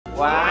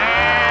Wow.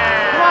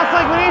 Come on,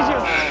 Slink, we need you.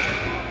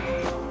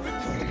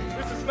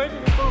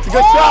 It's a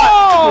good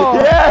shot.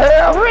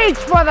 Yeah, reach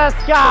for the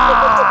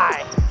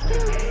sky.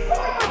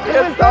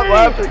 Can't stop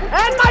laughing.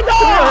 And my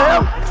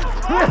dog.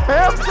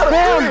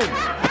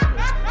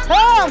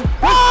 Ham.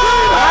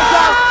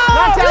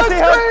 Knock down,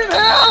 see her.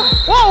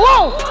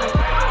 Whoa.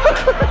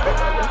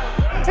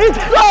 He's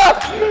stop.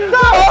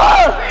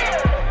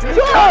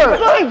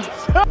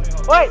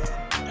 Wait,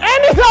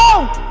 and he's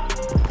home.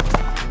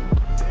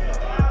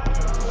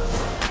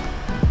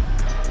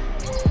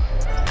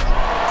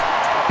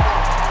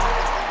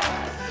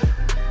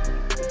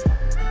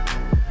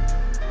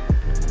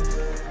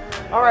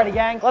 Alrighty,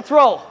 gang, let's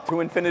roll.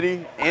 To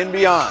infinity and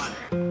beyond.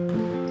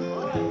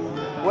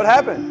 What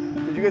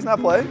happened? Did you guys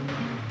not play?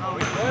 Oh,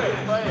 we played.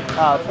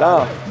 Oh,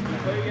 no. We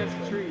played against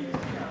the trees.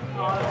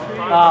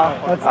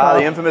 That's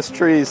the infamous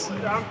trees.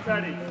 I'm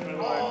Teddy.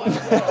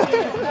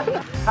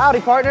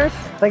 Howdy, partners.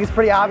 I think it's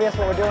pretty obvious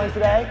what we're doing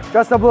today.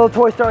 Dressed up a little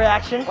Toy Story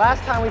action.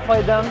 Last time we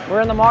played them, we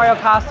were in the Mario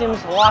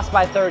costumes, lost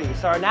by 30.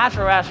 So our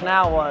natural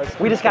rationale was,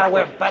 we just gotta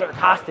wear better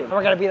costumes.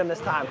 We're gonna beat them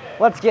this time.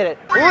 Let's get it.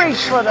 Reach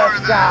for the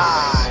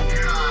sky.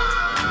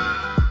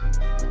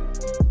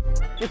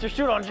 Get your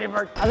shoot on,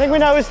 J-Bird. I think we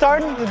know who's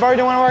starting. This Bird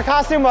didn't want to wear a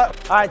costume,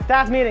 but all right,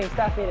 staff meeting.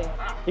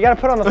 You gotta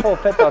put on the full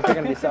fit though if you're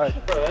gonna be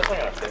starting. Bro, that's not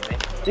gonna fit me.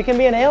 You can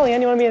be an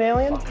alien. You wanna be an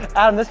alien?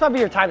 Adam, this might be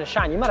your time to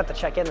shine. You might have to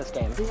check in this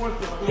game.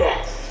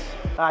 Yes.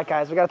 All right,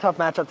 guys, we got a tough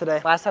matchup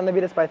today. Last time they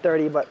beat us by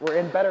 30, but we're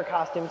in better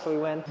costumes, so we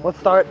win. Let's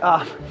start.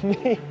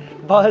 Me,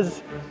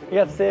 Buzz, we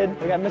got Sid,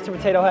 we got Mr.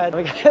 Potato Head,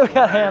 we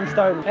got Ham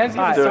starting. Ham's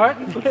getting the start?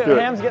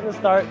 Ham's getting the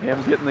start.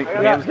 Ham's getting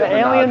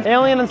the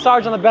Alien and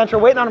Sarge on the bench. We're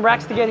waiting on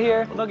Rex to get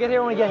here. They'll get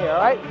here when we get here,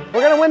 all right?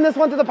 We're gonna win this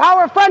one through the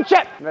power of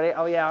friendship. Ready?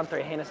 Oh yeah, on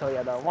three. Heinous, oh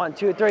yeah, though. 1,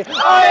 2, 3.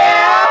 Oh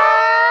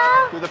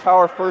yeah! Through the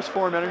power of first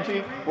form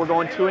energy, we're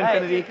going to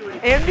infinity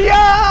and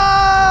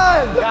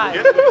beyond! Guys.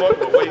 Get the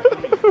fuck away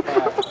from me.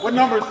 What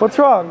numbers? What's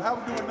wrong? How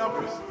we doing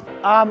numbers?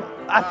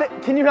 I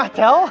think, can you not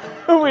tell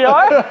who we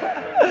are?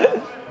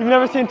 You've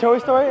never seen Toy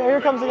Story?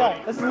 Here comes the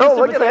guy. This is Oh, Mr.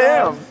 look at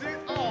Potato him.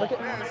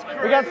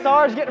 Head. We got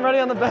Sarge getting ready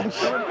on the bench.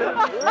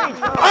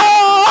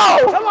 Oh!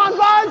 Come on,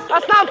 Buzz!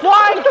 That's not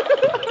flying!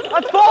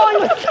 That's falling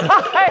the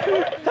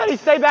sky! Teddy,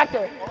 stay back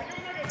there.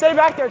 Stay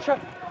back there,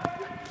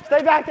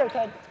 Stay back there,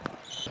 Ted.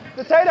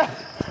 Potato!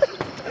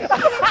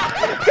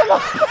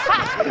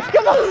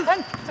 Come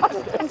on!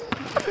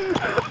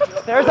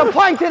 There's a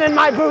plankton in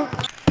my boot!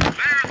 There's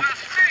a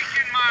snake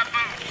in my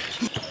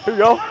boot. Here you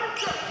go.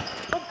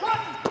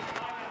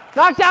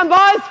 Knock down,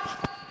 Buzz!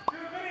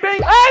 And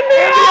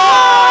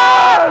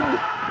beyond!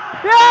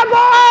 Yeah,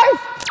 boys!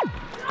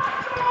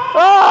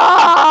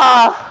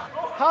 Ah!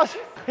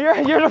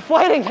 You're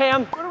deflating,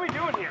 Ham. What are we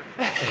doing here?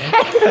 I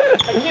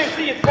can't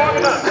see, it's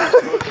fogging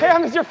up.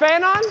 Ham, is your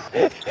fan on?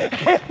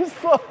 Ham's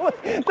slowly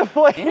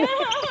deflating.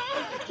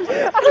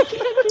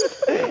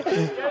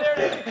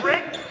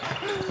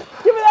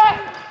 Give me that!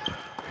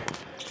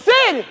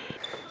 Sid!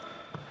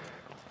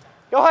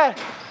 Go ahead.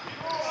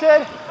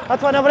 Sid.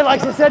 That's why nobody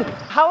likes it, Sid.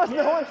 How is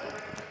no one?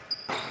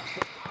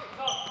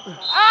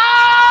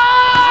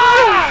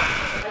 Ah!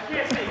 I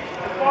can't see,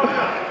 it's fogging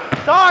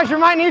up. Sarge, we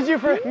might need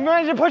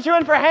to put you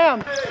in for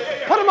Ham.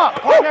 Put him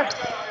up, partner.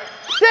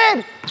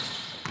 Sid!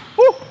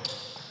 Woo.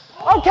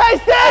 Okay,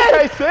 Sid!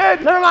 Hey,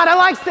 Sid! Never mind, I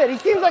like Sid. He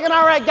seems like an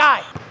all right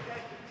guy.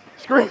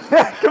 Scream.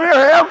 Come here,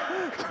 Ham.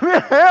 Come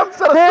here, Ham.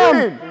 Set a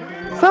screen.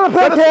 Set a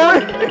pick,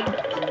 Ham.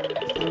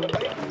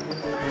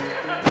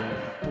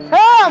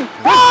 Ham!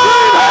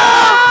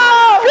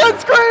 Good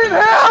screen,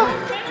 Ham!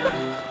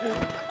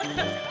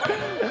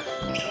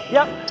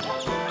 Yep.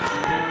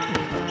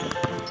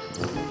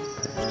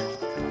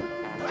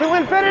 To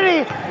infinity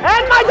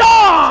and my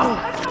dong!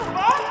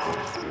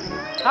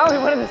 How are we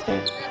winning this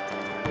game?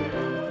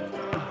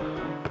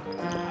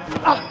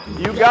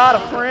 You got a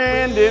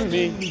friend in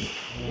me.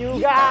 You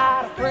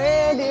got a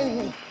friend in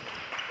me.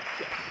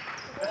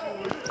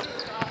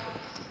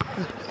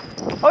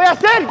 Oh yeah,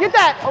 Sid, get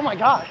that! Oh my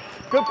God.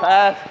 Good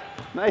pass.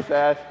 Nice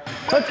ass.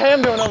 What's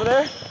Ham doing over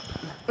there?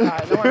 All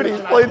right, no more Dude, he's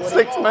Mr. played Nice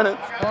 6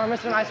 minutes. No more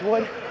Mr. Nice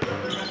Wood.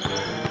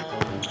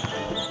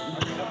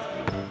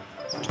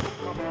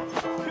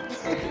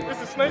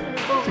 There's a snake in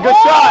his boot. It's a good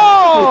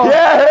shot.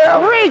 Yeah,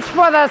 Ham. Reach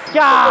for the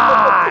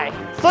sky!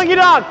 Slinky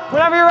Dog,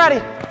 whenever you're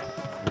ready.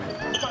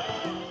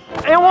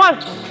 And one.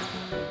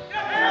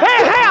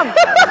 Hey, Ham!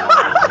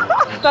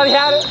 Thought he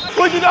had it.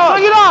 Slinky Dog.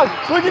 Slinky Dog.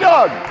 Slinky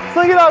Dog.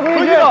 Slinky Dog, we need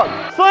Slinky you. Dog.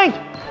 Slink.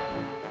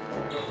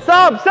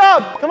 Sub.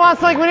 Come on,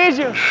 Slink, we need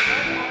you.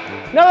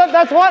 No,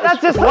 that's one. That's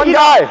just One Slinky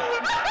guy. Dog.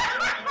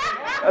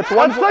 That's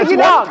one, That's Slinky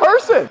that's Dog. one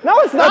person. No,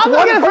 it's not. That's Look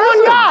one at it's one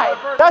person.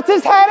 guy. That's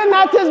his head and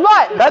that's his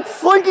butt. That's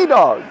Slinky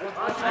Dog.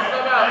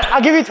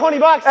 I'll give you $20.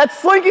 That's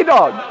Slinky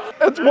Dog.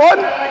 That's one.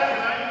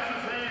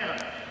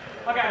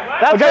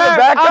 That's Okay, fair. the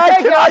back I'll guy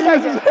take it, cannot I'll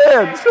take use his it.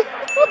 hands.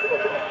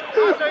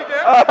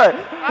 All right.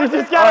 He's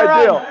just All got to right, run.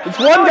 deal. It's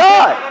one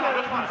guy.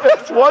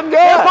 It's one We're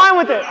guy. fine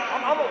with it.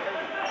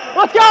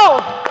 Let's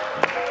go.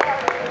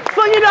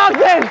 Slinky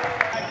Dog's in.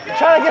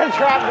 Try to get a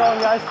trap going,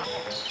 guys.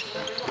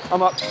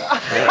 I'm up.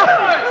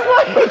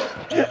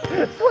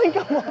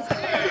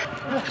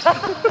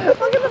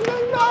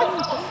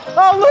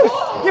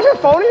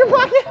 phone in your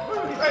pocket?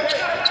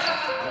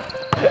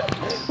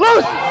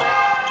 Loose!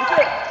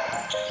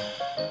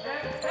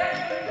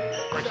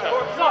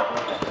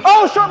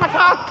 Oh, short my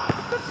cock!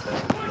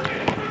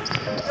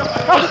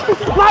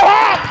 My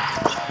hat!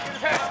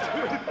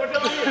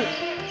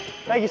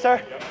 Thank you,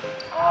 sir.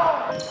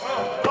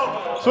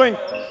 Swing.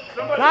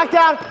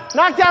 Knockdown,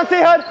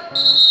 T-Hood.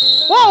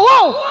 Whoa,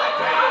 whoa!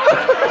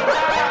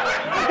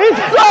 He's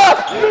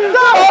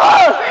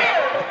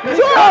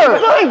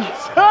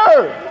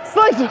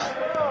Sling!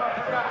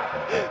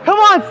 Come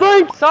on,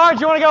 Sling! Sarge,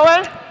 you want to go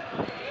in?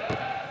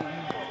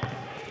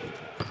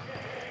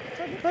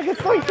 Look at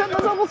Sling sitting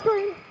on the double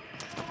screen.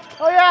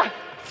 Oh yeah!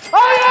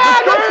 Oh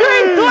yeah! Good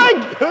screen, Sling!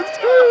 Good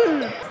screen.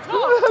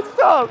 That's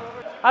tough.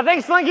 I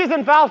think Slinky's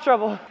in foul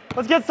trouble.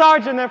 Let's get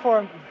Sarge in there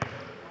for him.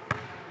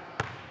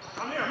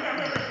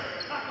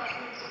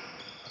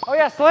 Oh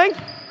yeah, Sling!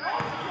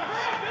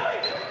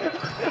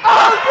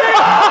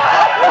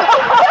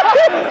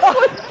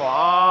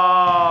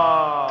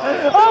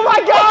 Oh my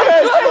God!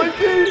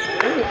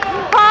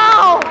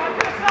 How? I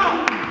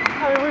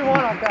mean, we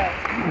won on that.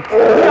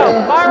 Let's go,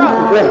 fire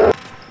up!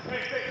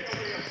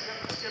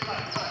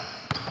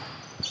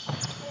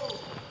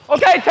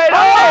 Okay,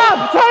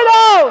 Tato!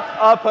 Potato!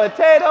 A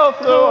potato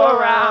flew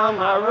around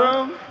my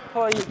room.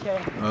 Oh, you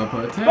can. A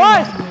potato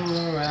Boys!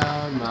 flew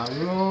around my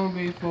room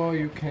before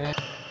you can.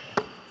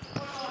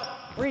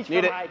 Reach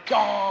Need for it. my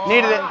dong.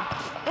 Needed it.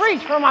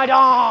 Reach for my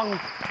dong.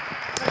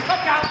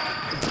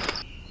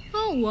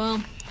 Oh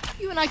well,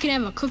 you and I can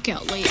have a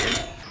cookout later.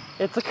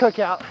 It's a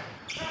cookout.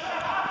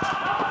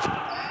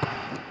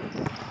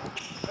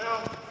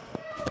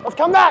 Let's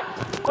come back.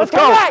 Let's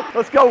come back.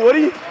 Let's go,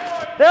 Woody.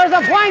 There's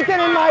a plankton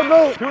in my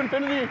boot. To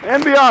infinity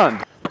and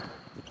beyond.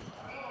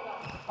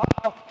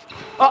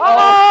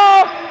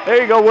 Uh-oh.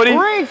 There you go, Woody.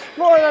 Reach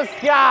for the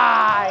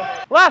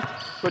sky. Left.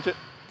 Switch it.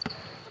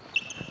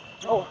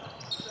 Oh,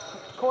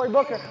 Corey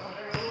Booker.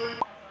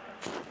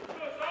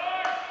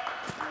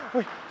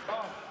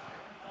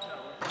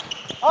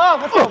 Oh,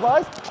 let's go,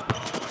 boys.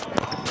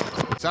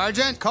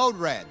 Sergeant, code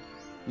red.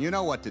 You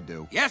know what to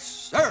do. Yes,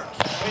 sir.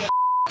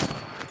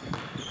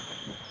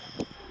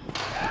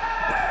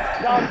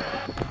 Down.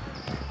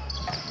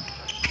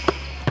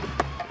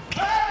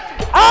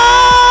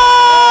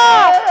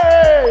 Ah!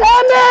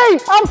 Andy!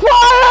 I'm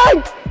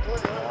flying!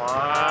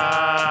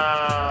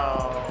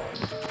 Wow.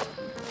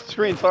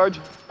 Screen, Sarge.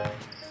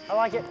 I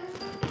like it.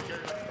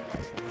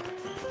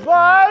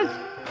 Buzz!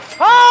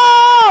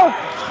 Oh!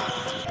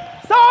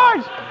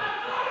 Sarge!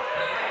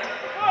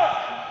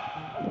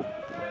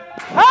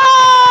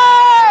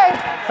 Hey!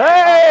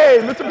 Hey,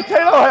 Mr.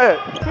 Potato Head.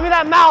 Give me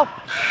that mouth.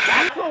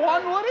 That's the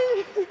one,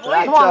 Woody.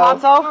 Come on,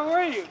 Lotso. Where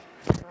were you?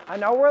 I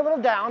know we're a little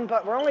down,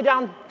 but we're only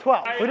down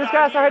 12. We just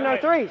gotta start hitting our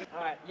threes.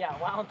 All right, yeah,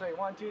 1, 3,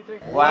 1, 2, 3.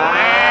 Wow.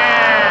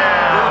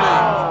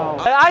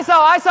 Hey,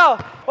 ISO.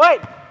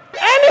 Wait.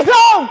 Andy's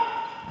home!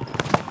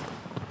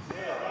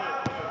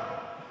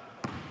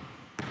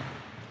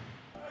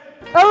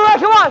 Everybody,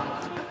 come on!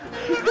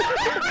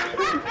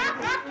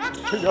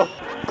 Here you go.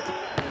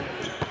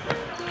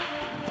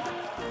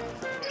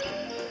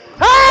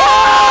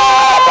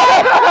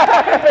 Hey!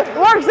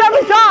 Works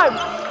every time!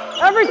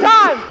 Every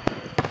time!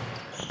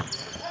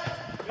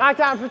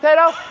 Knockdown,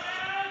 potato.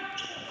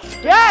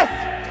 Yes!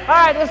 All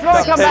right, this is where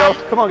we come Potato.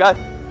 back. Come on, guys.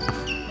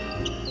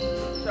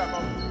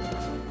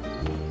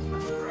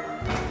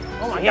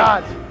 Oh my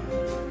God.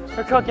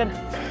 They're cooking.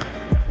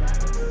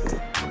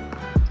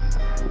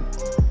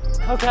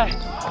 Okay,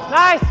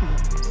 nice.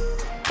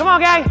 Come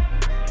on, gang.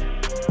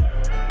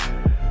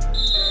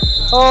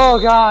 Oh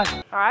God.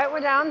 All right, we're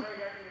down.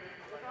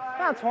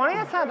 Down 20,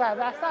 that's not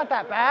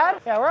that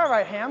bad. Yeah, we're all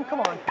right, Ham,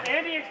 come on.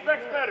 Andy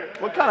expects better.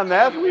 What kind of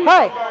math?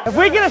 Hey, if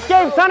we can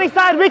escape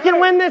Sunnyside, we can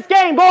win this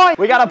game, boy.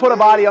 We gotta put a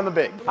body on the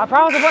big. I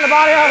promise to put a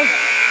body on.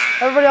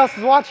 Everybody else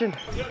is watching.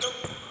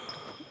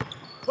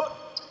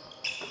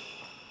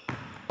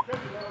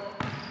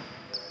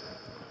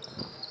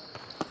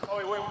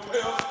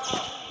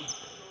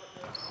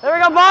 There we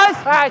go, boys.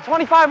 All right,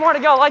 25 more to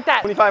go, like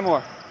that. 25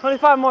 more.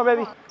 25 more,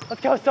 baby.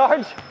 Let's go,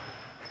 Sarge.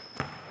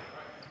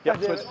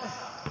 Yep, switch.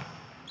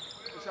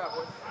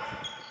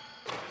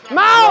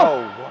 Mouth!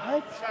 Oh,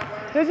 what?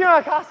 Here's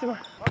your costume.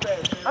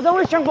 I don't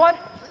reach your blood.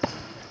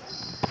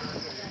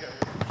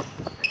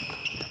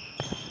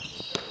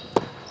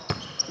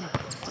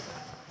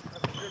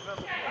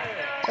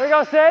 There we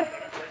go, Sid.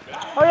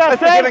 Oh yeah,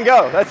 That's the Sid. give and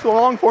go. That's the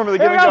long form of the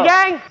Here give we and go, go.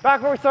 gang.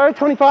 Back where we started,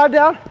 25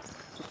 down.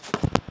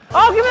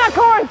 Oh, give me that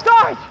Corey,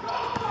 Sarge.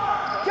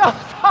 Go,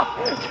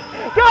 Sarge.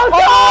 Go,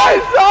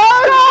 Sarge.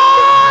 Sarge.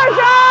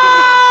 Go.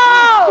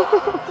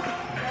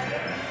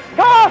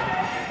 Come on.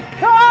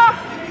 Come on.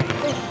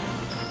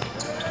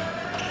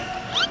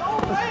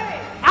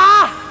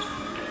 Ah!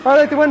 I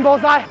like to win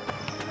bullseye.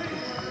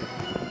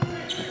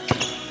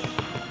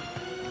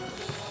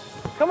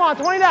 Come on,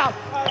 20 down.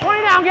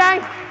 20 down,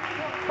 gang.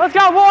 Let's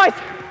go, boys.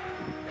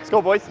 Let's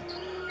go, boys.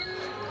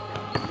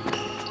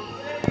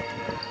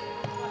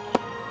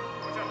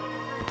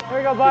 Here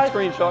we go, boys.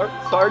 Screen shot,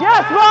 Sarge.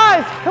 Yes,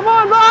 boys. Come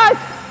on, boys.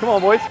 Come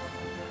on, boys.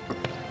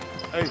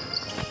 Hey.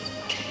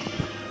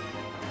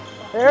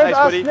 There's Nice,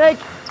 a Woody. snake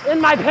in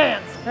my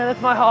pants, and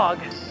it's my hog.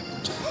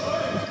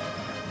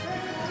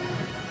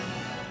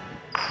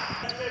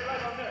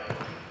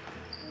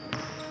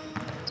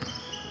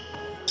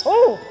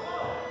 Oh!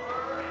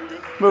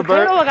 Move,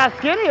 Bert. Potato got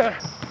skinnier.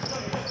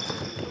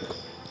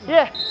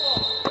 Yeah.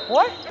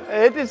 What?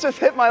 It just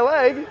hit my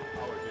leg.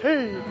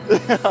 Hey.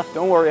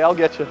 Don't worry, I'll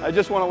get you. I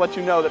just want to let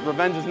you know that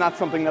revenge is not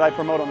something that I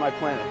promote on my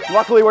planet.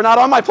 Luckily, we're not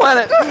on my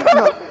planet.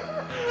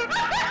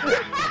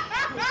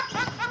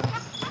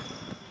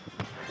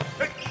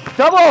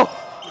 Double!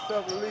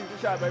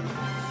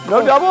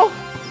 No double?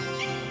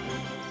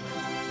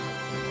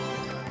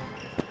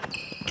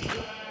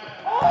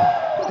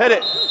 Hit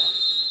it.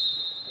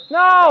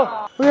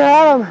 No! We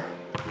had him.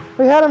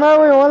 We had him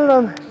earlier, we wanted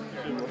him.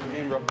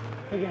 Game, bro.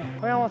 Okay.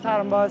 We almost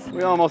had him, Buzz.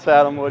 We almost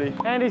had him, Woody.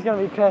 Andy's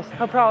gonna be pissed.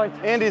 He'll probably.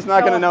 Andy's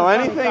not going to know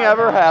anything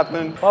ever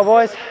happened. Well,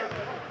 boys,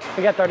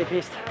 we got 30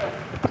 pieced.